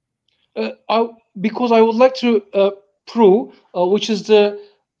 Because I would like to prove which is the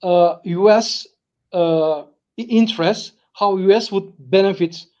U.S. interest, how U.S. would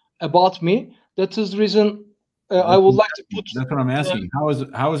benefit about me. That is the reason I would like to put. That's what I'm asking. How is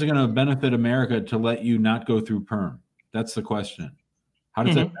it going to benefit America to let you not go through perm? That's the question. How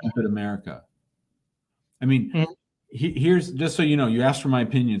does that benefit America? I mean, here's, just so you know, you asked for my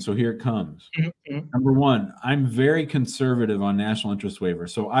opinion, so here it comes. Number one, I'm very conservative on national interest waiver.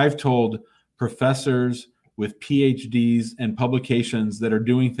 So I've told professors with PhDs and publications that are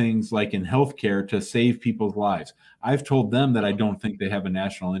doing things like in healthcare to save people's lives, I've told them that I don't think they have a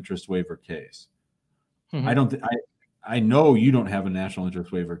national interest waiver case. I know you don't have a national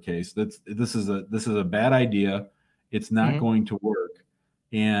interest waiver case. This is a bad idea. It's not going to work,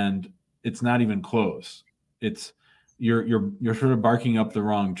 and it's not even close. It's you're sort of barking up the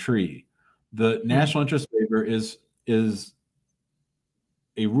wrong tree. The national interest waiver is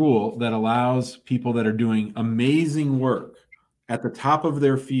a rule that allows people that are doing amazing work at the top of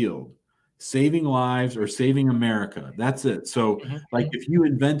their field, saving lives or saving America. That's it. So like if you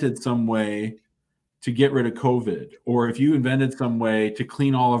invented some way to get rid of COVID, or if you invented some way to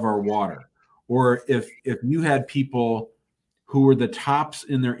clean all of our water, or if you had people who were the tops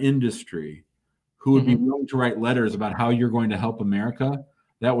in their industry who would be willing to write letters about how you're going to help America,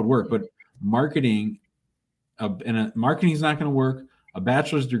 that would work. But marketing, marketing is not going to work. A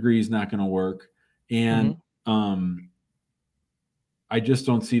bachelor's degree is not going to work. And I just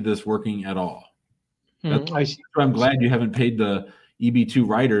don't see this working at all. That's why I'm glad you haven't paid the EB2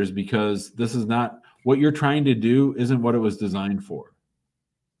 writers, because this is not what you're trying to do, isn't what it was designed for.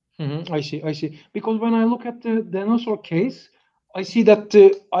 I see. Because when I look at the dinosaur case, I see that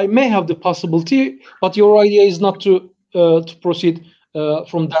I may have the possibility, but your idea is not to proceed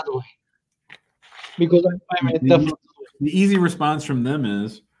from that way. Because the easy response from them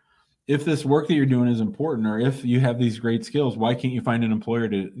is, if this work that you're doing is important, or if you have these great skills, why can't you find an employer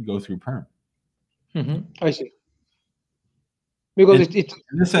to go through perm? I see. Because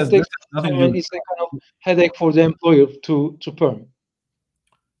this has nothing to do with, it's a kind of headache for the employer to perm.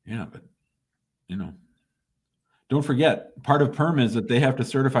 Yeah, but don't forget, part of perm is that they have to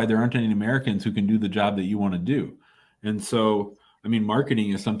certify there aren't any Americans who can do the job that you want to do. And so, I mean,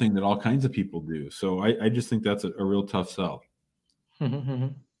 marketing is something that all kinds of people do. So I just think that's a real tough sell.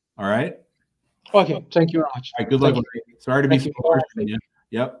 All right. Okay. Thank you very much. All right. Good luck. Sorry to be so harsh on you.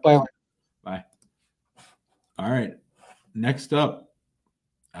 Yep. Bye. Bye. All right. Next up,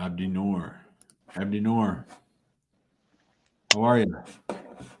 Abdi Noor. Abdi Noor, how are you?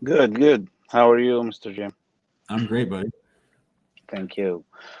 Good. How are you, Mr. Jim? I'm great, buddy. Thank you.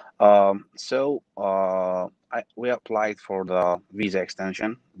 We applied for the visa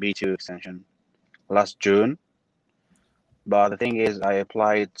extension, B2 extension, last June. But the thing is, I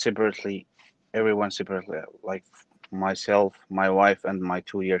applied separately, everyone separately, like myself, my wife, and my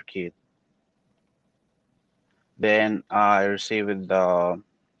 2-year kid. Then I received the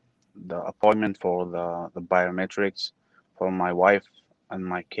appointment for the biometrics for my wife and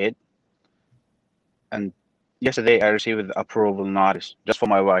my kid. And yesterday I received the approval notice just for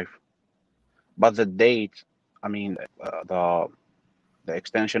my wife. But the date, I mean, the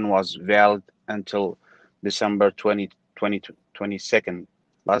extension was valid until December 22nd,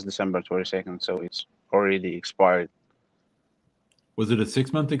 last December 22nd. So it's already expired. Was it a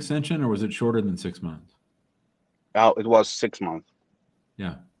 6-month extension or was it shorter than 6 months? It was 6 months.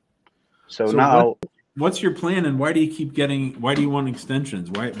 Yeah. So now, what's your plan, and why do you keep getting? Why do you want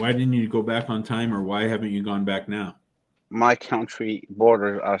extensions? Why didn't you go back on time, or why haven't you gone back now? my country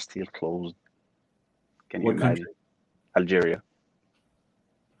borders are still closed. Can you What imagine? country? Algeria.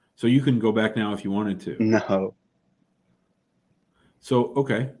 So you can go back now if you wanted to. No. So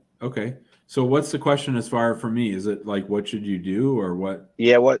okay. So what's the question as far for me? Is it like what should you do or what?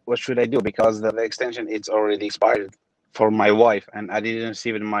 Yeah, what should I do? Because the extension it's already expired for my wife, and I didn't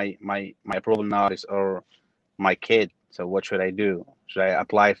receive my approval notice or my kid. So what should I do? Should I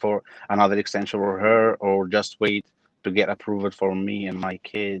apply for another extension for her, or just wait to get approved for me and my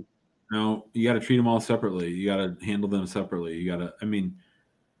kid? No, you got to treat them all separately. You got to handle them separately. You got to. I mean,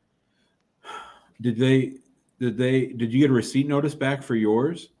 did you get a receipt notice back for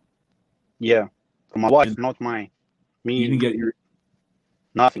yours? Yeah, for my wife, not mine. Me. You didn't get your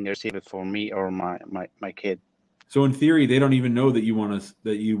nothing received for me or my kid. So in theory, they don't even know that you want to.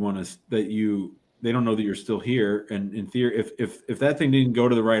 They don't know that you're still here. And in theory, if that thing didn't go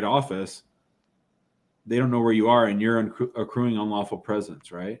to the right office, they don't know where you are, and you're accruing unlawful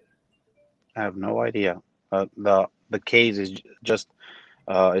presence, right? I have no idea. The case is just.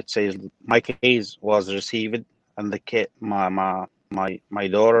 It says my case was received, and the kid, my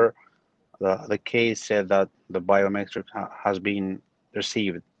daughter, the case said that the biometric has been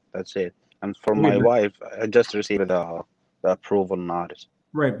received. That's it. And for my wife, I just received the approval notice.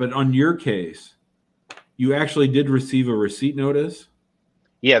 Right, but on your case, you actually did receive a receipt notice?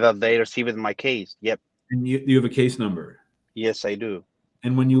 Yeah, that they received my case. Yep. And you have a case number? Yes, I do.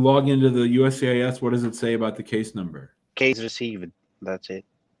 And when you log into the USCIS, what does it say about the case number? Case received. That's it.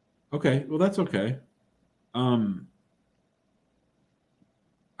 Okay, well, that's okay. I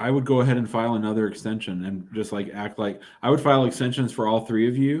would go ahead and file another extension and just like act like I would file extensions for all three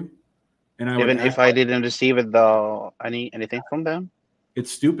of you. And I even would if I didn't receive it, anything from them.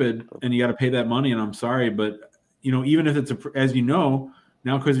 It's stupid, and you got to pay that money. And I'm sorry, but even if it's as you know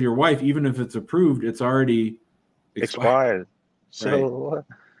now, because of your wife, even if it's approved, it's already expired. So, right.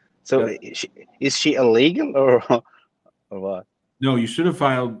 So is she illegal or what? No, you should have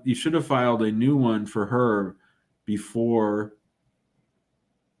filed. You should have filed a new one for her before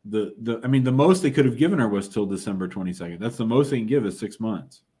I mean, the most they could have given her was till December 22nd. That's the most they can give is 6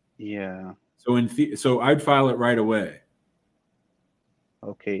 months. Yeah. So so I'd file it right away.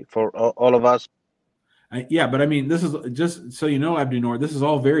 Okay, for all of us. Yeah, but I mean, this is just so you know, Abdunor, this is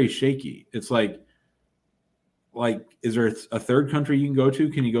all very shaky. It's like, is there a third country you can go to?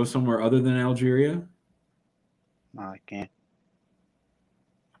 Can you go somewhere other than Algeria? No, I can't.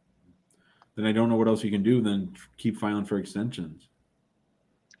 Then I don't know what else you can do than keep filing for extensions.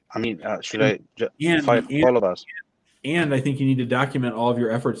 I mean, should I fight all of us? And I think you need to document all of your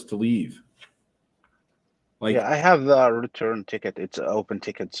efforts to leave. Yeah, I have the return ticket. It's an open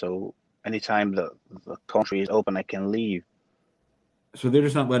ticket, so anytime the country is open, I can leave. So they're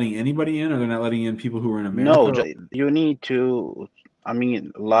just not letting anybody in, or they're not letting in people who are in America? No, you need to, I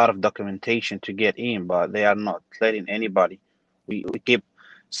mean, a lot of documentation to get in, but they are not letting anybody. We keep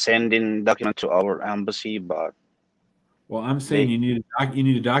sending documents to our embassy, but well, I'm saying you need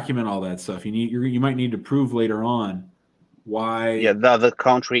to document all that stuff. You might need to prove later on why. Yeah, the other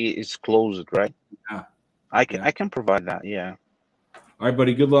country is closed, right? Yeah, I can provide that. Yeah. All right,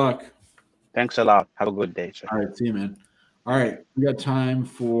 buddy. Good luck. Thanks a lot. Have a good day, sir. All right, see you, man. All right, we got time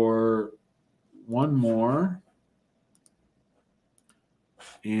for one more,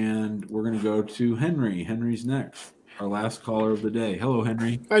 and we're going to go to Henry. Henry's next, our last caller of the day. Hello,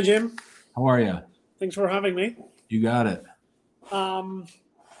 Henry. Hi, Jim. How are you? Thanks for having me. You got it.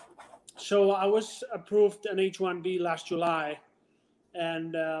 So I was approved an H-1B last July,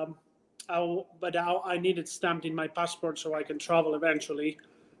 and I needed stamped in my passport so I can travel eventually,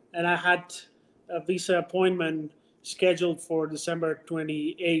 and I had a visa appointment scheduled for December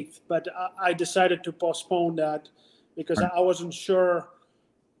 28th, but I decided to postpone that because I wasn't sure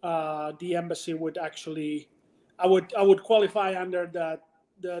the embassy would actually, I would qualify under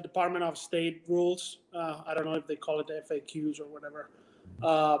the Department of State rules. I don't know if they call it FAQs or whatever.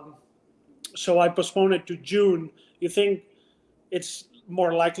 So I postponed it to June. You think it's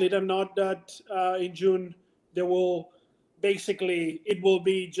more likely than not that in June there will basically, it will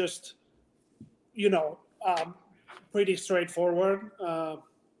be just, pretty straightforward?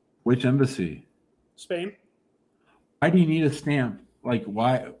 Which embassy? Spain. Why do you need a stamp? Like,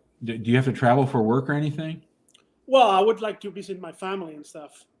 why? Do you have to travel for work or anything? Well, I would like to visit my family and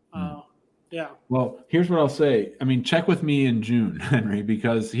stuff. Yeah. Well, here's what I'll say. I mean, check with me in June, Henry,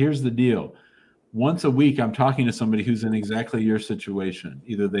 because here's the deal. Once a week, I'm talking to somebody who's in exactly your situation.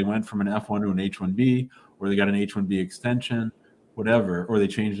 Either they went from an F1 to an H1B, or they got an H1B extension, whatever, or they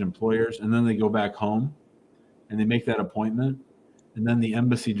changed employers, and then they go back home and they make that appointment, and then the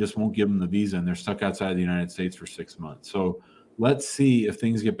embassy just won't give them the visa, and they're stuck outside the United States for 6 months. So let's see if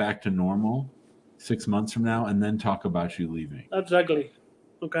things get back to normal 6 months from now, and then talk about you leaving. That's ugly.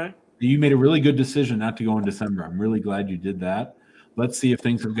 Okay. You made a really good decision not to go in December. I'm really glad you did that. Let's see if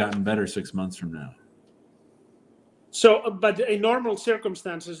things have gotten better 6 months from now. So, but in normal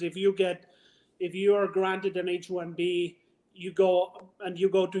circumstances, if you are granted an H-1B, you go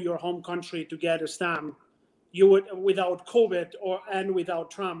to your home country to get a stamp, you would, without COVID and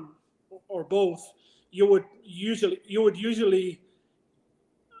without Trump or both, you would usually.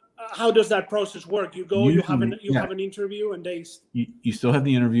 How does that process work? You go, you have an interview, and you still have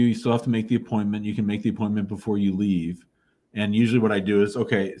the interview. You still have to make the appointment. You can make the appointment before you leave. And usually what I do is,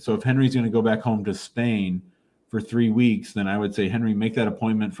 okay, so if Henry's going to go back home to Spain for 3 weeks, then I would say, Henry, make that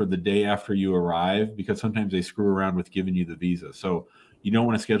appointment for the day after you arrive, because sometimes they screw around with giving you the visa. So you don't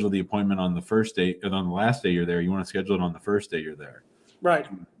want to schedule the appointment on the first day or on the last day you're there. You want to schedule it on the first day you're there. Right.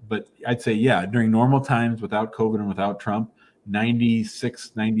 But I'd say, yeah, during normal times without COVID and without Trump,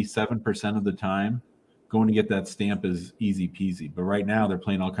 97% of the time, going to get that stamp is easy peasy. But right now they're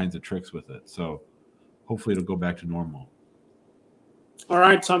playing all kinds of tricks with it. So hopefully it'll go back to normal. All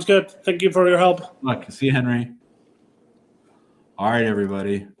right. Sounds good. Thank you for your help. Look, see you, Henry. All right,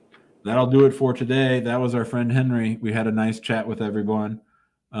 everybody. That'll do it for today. That was our friend Henry. We had a nice chat with everyone.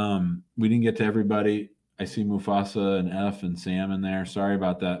 We didn't get to everybody. I see Mufasa and F and Sam in there. Sorry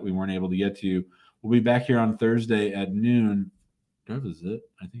about that. We weren't able to get to you. We'll be back here on Thursday at noon. Do I have a zit?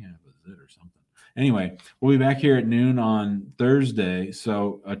 I think I have a zit or something. Anyway, we'll be back here at noon on Thursday.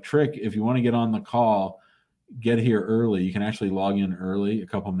 So a trick, if you want to get on the call, get here early. You can actually log in early, a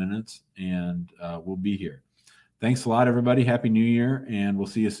couple minutes, and we'll be here. Thanks a lot, everybody. Happy New Year, and we'll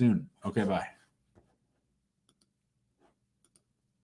see you soon. Okay, bye.